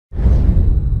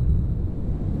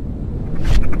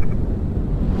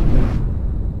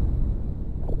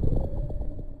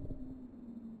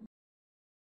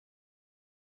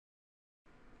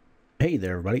Hey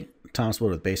there, everybody. Thomas Wood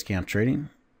with Basecamp Trading.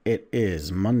 It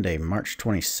is Monday, March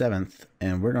 27th,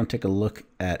 and we're going to take a look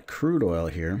at crude oil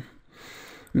here.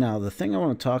 Now, the thing I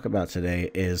want to talk about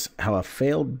today is how a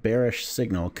failed bearish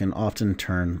signal can often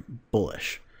turn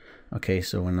bullish. Okay,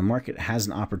 so when the market has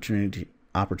an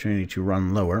opportunity to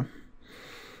run lower,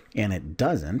 and it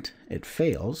doesn't, it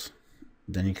fails,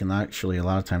 then you can actually a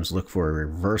lot of times look for a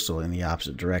reversal in the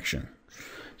opposite direction.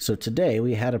 So today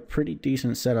we had a pretty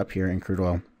decent setup here in crude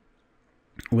oil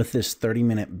with this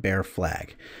 30-minute bear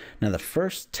flag. Now, the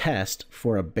first test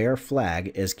for a bear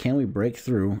flag is, can we break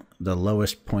through the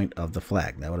lowest point of the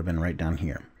flag? That would have been right down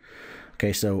here.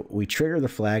 Okay, so we trigger the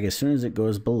flag as soon as it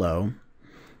goes below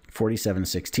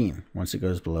 47.16. Once it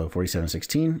goes below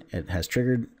 47.16, it has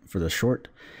triggered for the short.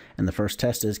 And the first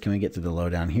test is, can we get through the low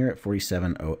down here at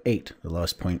 47.08, the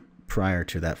lowest point prior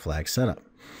to that flag setup?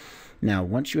 Now,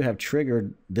 once you have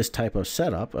triggered this type of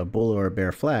setup, a bull or a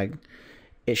bear flag,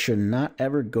 it should not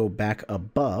ever go back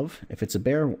above. If it's a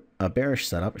bearish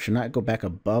setup, it should not go back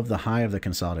above the high of the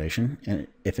consolidation. And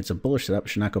if it's a bullish setup, it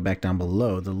should not go back down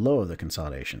below the low of the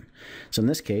consolidation. So in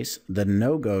this case, the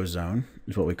no-go zone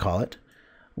is what we call it,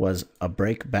 was a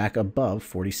break back above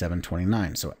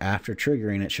 47.29. So after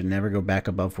triggering, it should never go back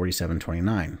above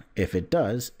 47.29. If it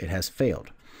does, it has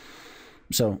failed.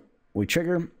 So we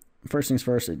trigger, first things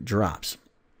first, it drops.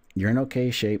 You're in okay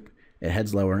shape. It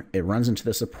heads lower, it runs into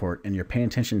the support, and you're paying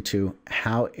attention to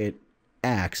how it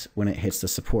acts when it hits the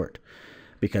support.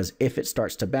 Because if it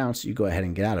starts to bounce, you go ahead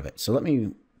and get out of it. So let me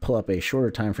pull up a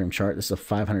shorter time frame chart. This is a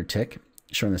 500 tick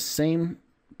showing the same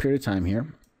period of time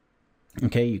here.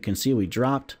 Okay, you can see we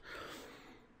dropped.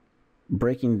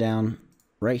 Breaking down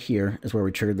right here is where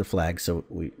we triggered the flag. So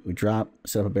we drop,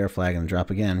 set up a bear flag, and drop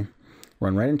again,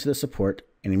 run right into the support,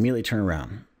 and immediately turn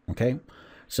around. Okay.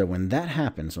 So when that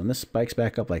happens, when this spikes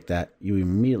back up like that, you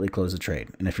immediately close the trade.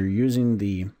 And if you're using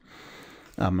the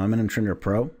Momentum Trender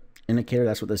Pro indicator,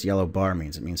 that's what this yellow bar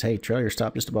means. It means, hey, trail your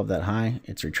stop just above that high.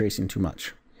 It's retracing too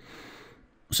much.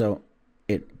 So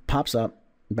it pops up,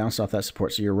 bounced off that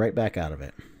support, so you're right back out of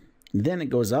it. Then it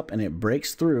goes up and it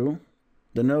breaks through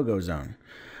the no-go zone.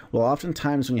 Well,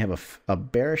 oftentimes when you have a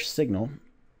bearish signal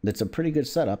that's a pretty good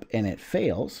setup and it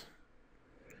fails,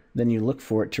 then you look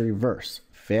for it to reverse.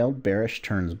 Failed bearish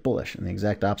turns bullish, and the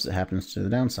exact opposite happens to the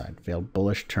downside. Failed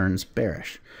bullish turns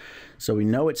bearish. So we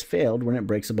know it's failed when it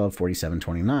breaks above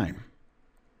 47.29.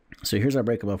 So here's our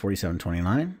break above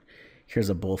 47.29. Here's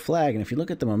a bull flag, and if you look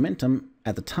at the momentum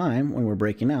at the time when we're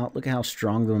breaking out, look at how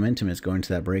strong the momentum is going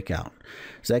to that breakout.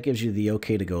 So that gives you the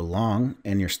okay to go long,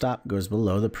 and your stop goes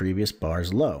below the previous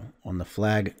bar's low on the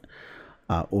flag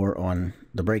or on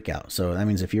the breakout. So that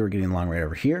means if you were getting long right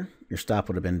over here, your stop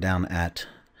would have been down at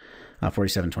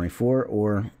 47.24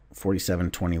 or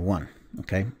 47.21,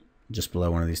 okay, just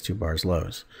below one of these two bars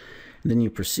lows. And then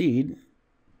you proceed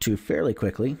to fairly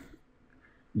quickly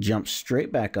jump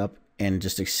straight back up and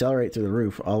just accelerate through the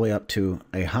roof all the way up to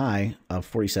a high of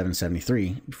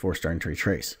 47.73 before starting to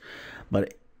retrace.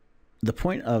 But the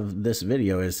point of this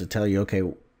video is to tell you, okay,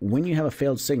 when you have a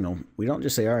failed signal, we don't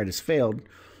just say, all right, it's failed,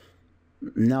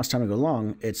 now it's time to go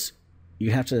long. You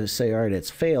have to say, all right,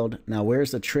 it's failed. Now, where's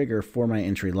the trigger for my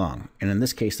entry long? And in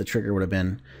this case, the trigger would have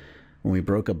been when we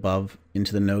broke above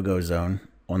into the no-go zone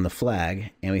on the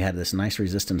flag, and we had this nice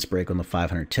resistance break on the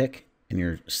 500 tick, and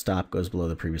your stop goes below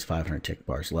the previous 500 tick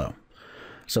bars low.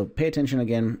 So pay attention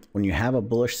again. When you have a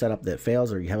bullish setup that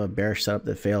fails, or you have a bearish setup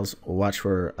that fails, watch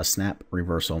for a snap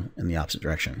reversal in the opposite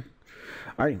direction.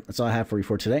 All right, that's all I have for you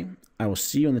for today. I will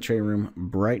see you in the trading room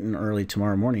bright and early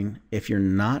tomorrow morning. If you're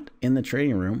not in the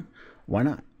trading room, why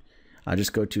not?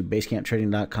 Just go to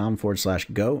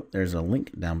basecamptrading.com/go. There's a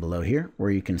link down below here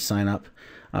where you can sign up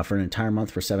for an entire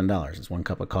month for $7. It's 1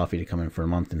 cup of coffee to come in for a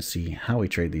month and see how we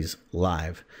trade these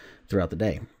live throughout the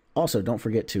day. Also, don't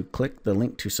forget to click the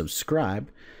link to subscribe,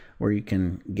 where you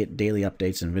can get daily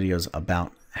updates and videos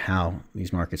about how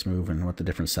these markets move and what the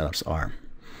different setups are.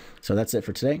 So that's it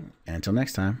for today. And until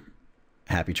next time,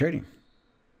 happy trading.